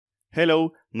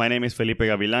Hello, my name is Felipe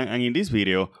Gavilan, and in this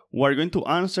video, we're going to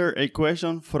answer a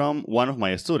question from one of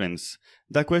my students.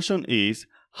 The question is,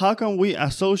 how can we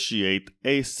associate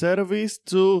a service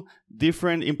to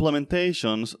different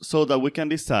implementations so that we can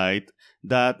decide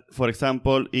that, for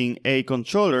example, in a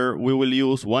controller, we will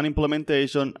use one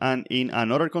implementation, and in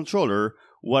another controller,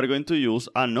 we're going to use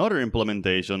another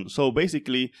implementation. So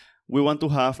basically, we want to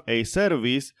have a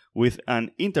service with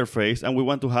an interface, and we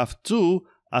want to have two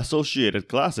associated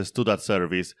classes to that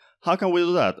service. How can we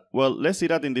do that? Well, let's see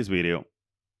that in this video.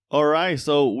 Alright,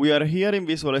 so we are here in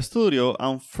Visual Studio,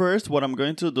 and first what I'm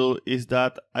going to do is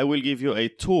that I will give you a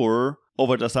tour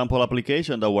over the sample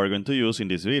application that we're going to use in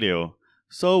this video.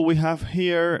 So we have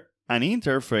here an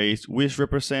interface which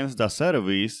represents the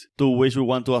service to which we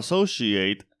want to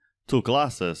associate two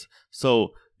classes. So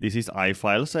this is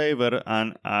iFileSaver,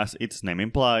 and as its name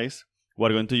implies, we're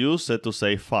going to use it to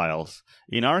save files.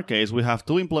 In our case, we have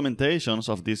two implementations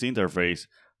of this interface.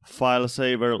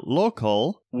 FileSaver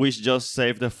Local, which just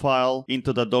saves the file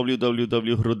into the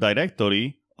www root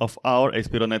directory of our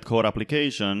ASP.NET Core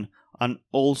application, and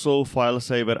also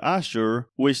FileSaver Azure,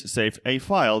 which saves a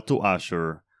file to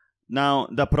Azure. Now,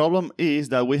 the problem is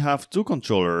that we have two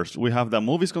controllers. We have the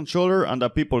Movies controller and the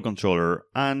People controller,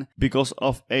 and because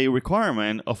of a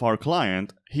requirement of our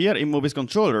client, here in Movies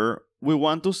controller, we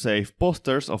want to save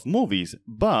posters of movies,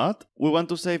 but we want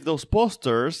to save those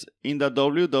posters in the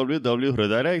www root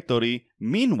directory.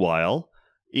 Meanwhile,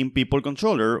 in People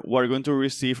controller, we're going to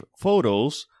receive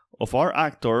photos of our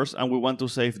actors, and we want to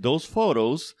save those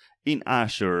photos in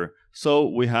Azure. So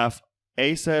we have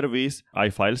a service,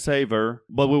 iFileSaver,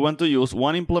 but we want to use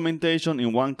one implementation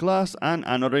in one class and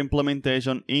another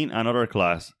implementation in another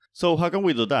class. So how can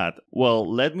we do that? Well,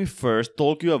 let me first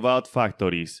talk you about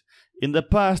factories. In the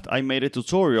past, I made a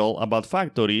tutorial about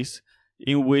factories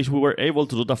in which we were able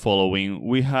to do the following.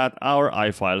 We had our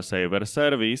iFileSaver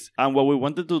service, and what we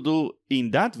wanted to do in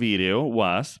that video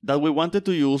was that we wanted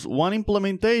to use one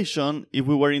implementation if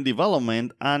we were in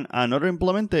development and another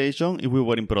implementation if we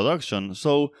were in production.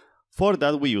 So for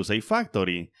that, we use a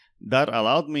factory. That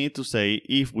allowed me to say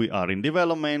if we are in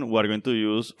development, we're going to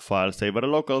use FileSaver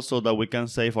Local so that we can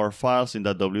save our files in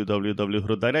the www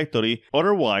root directory.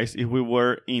 Otherwise, if we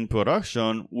were in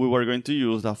production, we were going to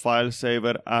use the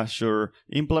FileSaver Azure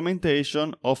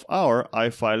implementation of our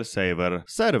iFileSaver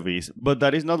service. But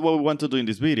that is not what we want to do in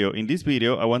this video. In this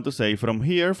video, I want to say from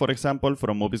here, for example,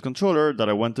 from Movies controller, that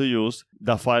I want to use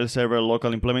the FileSaver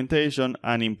Local implementation,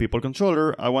 and in People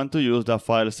controller, I want to use the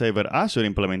FileSaver Azure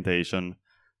implementation.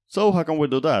 So how can we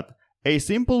do that? A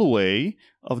simple way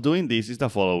of doing this is the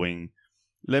following.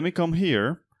 Let me come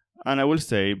here and I will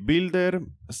say Builder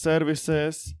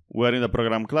Services. We're in the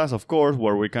program class, of course,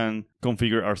 where we can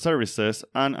configure our services,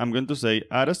 and I'm going to say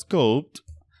Add Scoped,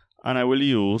 and I will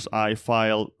use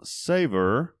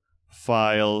iFileSaver,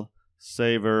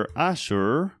 FileSaver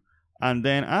Azure, and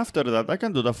then after that I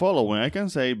can do the following. I can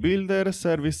say Builder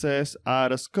Services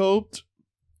Add Scoped,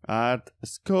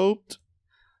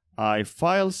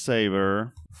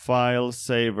 iFileSaver,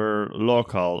 FileSaver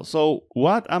Local. So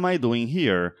what am I doing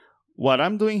here? What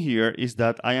I'm doing here is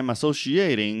that I am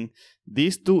associating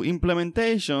these two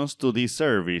implementations to this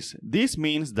service. This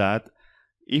means that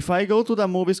if I go to the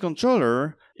Movies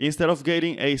controller, instead of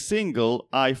getting a single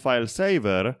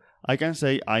iFileSaver, I can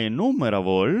say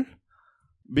IEnumerable,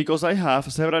 because I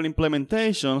have several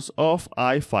implementations of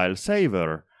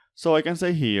iFileSaver. So I can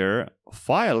say here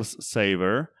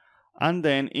FileSaver, and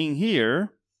then in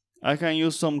here, I can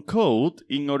use some code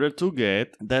in order to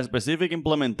get the specific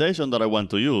implementation that I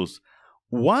want to use.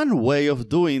 One way of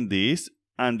doing this,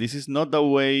 and this is not the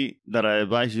way that I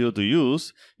advise you to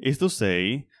use, is to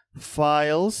say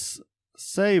FileSaver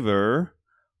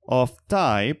of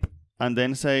type, and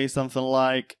then say something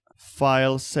like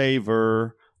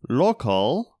FileSaver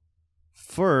Local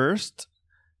first.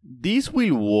 This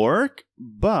will work,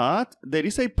 but there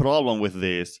is a problem with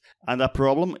this, and the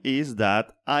problem is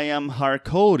that I am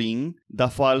hard-coding the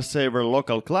FileSaver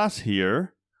Local class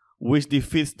here, which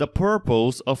defeats the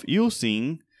purpose of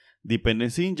using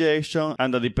dependency injection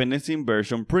and the dependency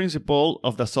inversion principle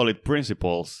of the solid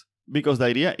principles. Because the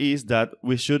idea is that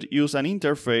we should use an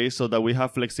interface so that we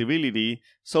have flexibility,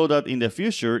 so that in the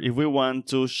future, if we want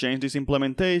to change this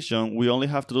implementation, we only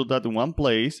have to do that in one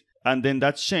place, and then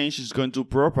that change is going to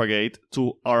propagate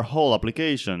to our whole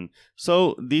application.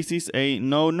 So this is a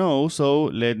no-no, so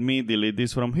let me delete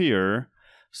this from here.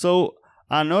 So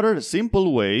another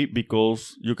simple way,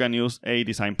 because you can use a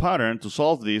design pattern to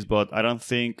solve this, but I don't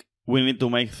think we need to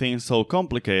make things so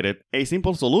complicated. A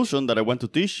simple solution that I want to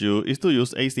teach you is to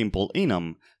use a simple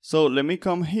enum. So let me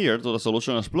come here to the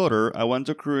Solution Explorer. I want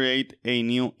to create a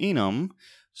new enum.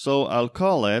 So I'll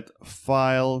call it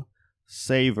file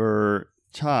saver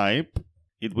type.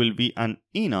 It will be an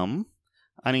enum.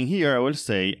 And in here I will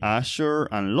say Azure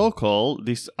and local.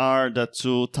 These are the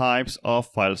two types of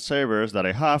file savers that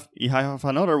I have. If I have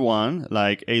another one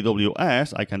like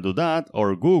AWS, I can do that,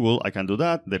 or Google, I can do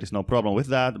that. There is no problem with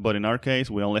that. But in our case,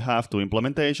 we only have two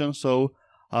implementations. So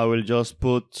I will just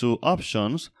put two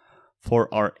options for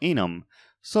our enum.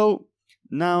 So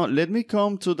now let me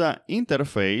come to the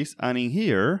interface, and in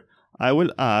here I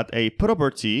will add a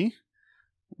property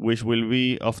which will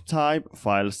be of type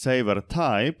FileSaver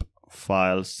type,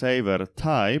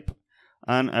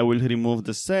 and I will remove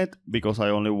the set because I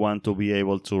only want to be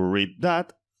able to read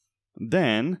that.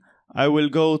 Then I will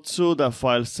go to the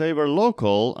FileSaver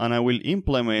local and I will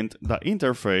implement the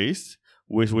interface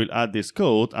which will add this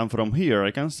code, and from here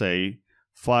I can say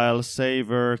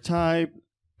FileSaver type,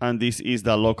 and this is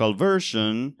the local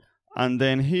version, and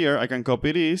then here I can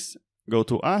copy this, go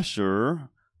to Azure,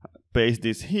 paste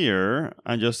this here,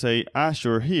 and just say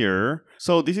Azure here.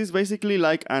 So this is basically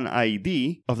like an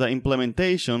ID of the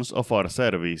implementations of our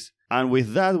service. And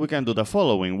with that, we can do the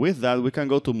following. With that, we can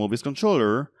go to Movies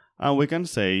Controller, and we can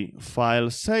say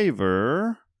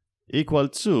FileSaver equal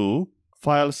to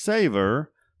FileSaver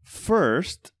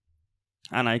first,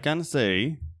 and I can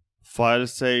say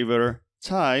FileSaver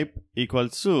type equal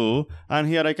to, and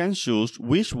here I can choose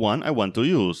which one I want to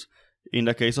use. In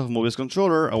the case of Movies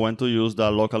Controller, I want to use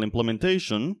the local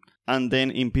implementation. And then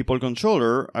in People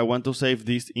Controller, I want to save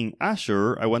this in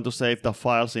Azure. I want to save the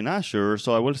files in Azure.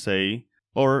 So I will say,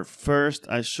 or first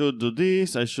I should do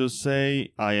this. I should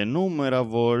say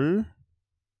IEnumerable,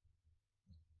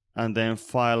 and then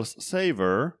Files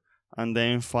Saver, and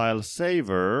then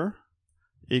FileSaver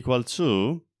equal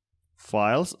to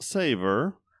Files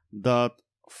Saver dot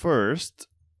first,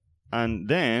 and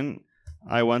then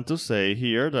I want to say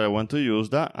here that I want to use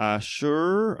the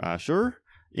Azure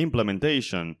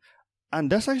implementation.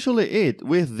 And that's actually it.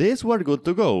 With this, we're good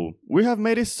to go. We have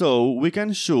made it so we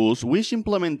can choose which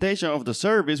implementation of the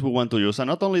service we want to use. And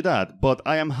not only that, but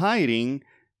I am hiding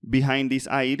behind this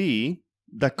ID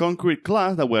the concrete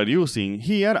class that we're using.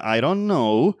 Here, I don't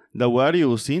know that we're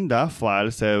using the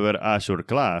FileSaver Azure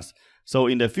class. So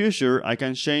in the future, I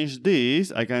can change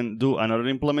this. I can do another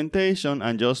implementation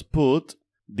and just put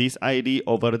this ID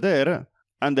over there,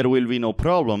 and there will be no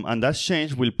problem, and that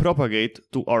change will propagate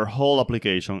to our whole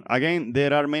application. Again,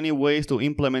 there are many ways to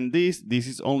implement this. This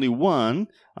is only one,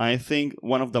 I think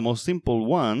one of the most simple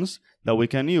ones that we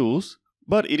can use,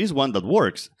 but it is one that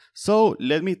works. So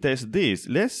let me test this.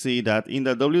 Let's see that in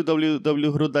the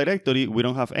www root directory we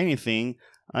don't have anything,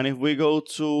 and if we go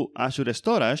to Azure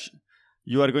Storage,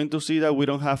 you are going to see that we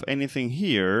don't have anything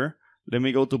here. Let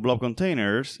me go to Blob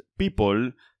Containers,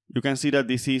 People. You can see that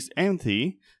this is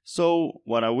empty. So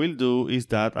what I will do is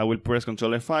that I will press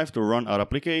Ctrl F5 to run our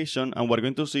application, and we're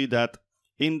going to see that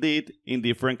indeed in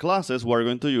different classes we're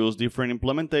going to use different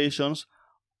implementations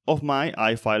of my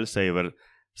iFileSaver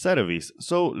service.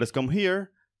 So let's come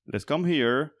here,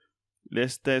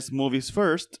 let's test movies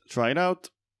first, try it out,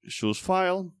 choose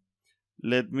file.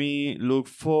 Let me look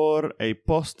for a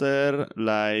poster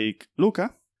like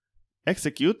Luca,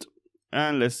 execute.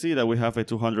 And let's see that we have a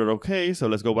 200 OK. So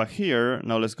let's go back here.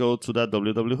 Now let's go to that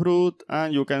www root,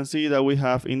 and you can see that we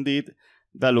have indeed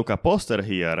the Luca poster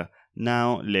here.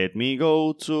 Now let me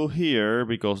go to here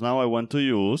because now I want to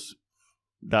use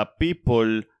the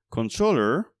People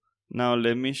Controller. Now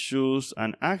let me choose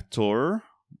an actor.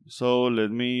 So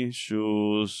let me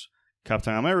choose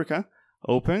Captain America.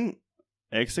 Open,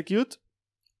 execute,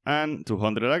 and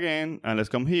 200 again. And let's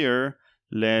come here.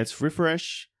 Let's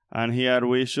refresh. And here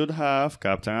we should have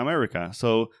Captain America.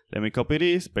 So let me copy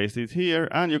this, paste it here,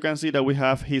 and you can see that we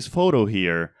have his photo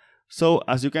here. So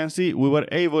as you can see, we were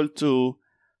able to,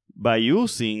 by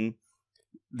using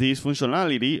this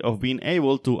functionality of being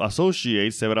able to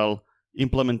associate several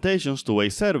implementations to a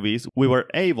service, we were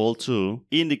able to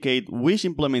indicate which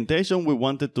implementation we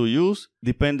wanted to use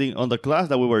depending on the class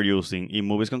that we were using. In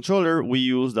Movies Controller, we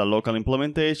use the local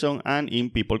implementation, and in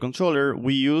People Controller,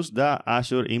 we use the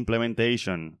Azure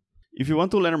implementation. If you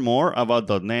want to learn more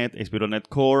about .NET, ASP.NET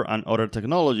Core, and other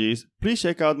technologies, please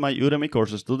check out my Udemy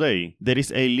courses today. There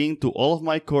is a link to all of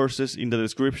my courses in the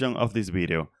description of this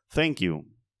video. Thank you.